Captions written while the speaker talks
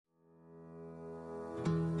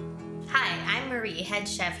Marie, head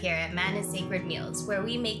chef here at MANNA Sacred Meals, where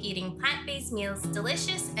we make eating plant-based meals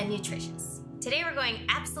delicious and nutritious. Today we're going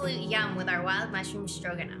absolute yum with our wild mushroom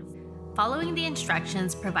stroganoff. Following the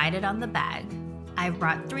instructions provided on the bag, I've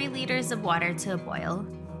brought 3 liters of water to a boil,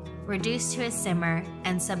 reduced to a simmer,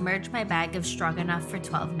 and submerged my bag of stroganoff for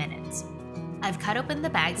 12 minutes. I've cut open the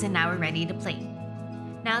bags and now we're ready to plate.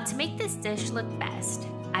 Now, to make this dish look best,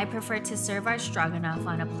 I prefer to serve our stroganoff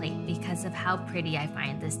on a plate because of how pretty I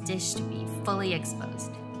find this dish to be fully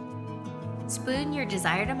exposed. Spoon your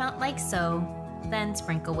desired amount like so, then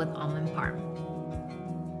sprinkle with almond parm.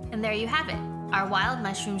 And there you have it, our wild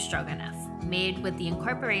mushroom stroganoff, made with the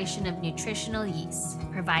incorporation of nutritional yeast,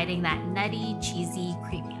 providing that nutty, cheesy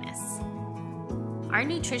creaminess. Our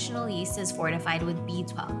nutritional yeast is fortified with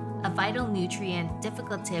B12, a vital nutrient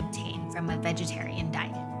difficult to obtain from a vegetarian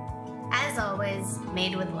diet. As always,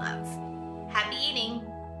 made with love. Happy eating!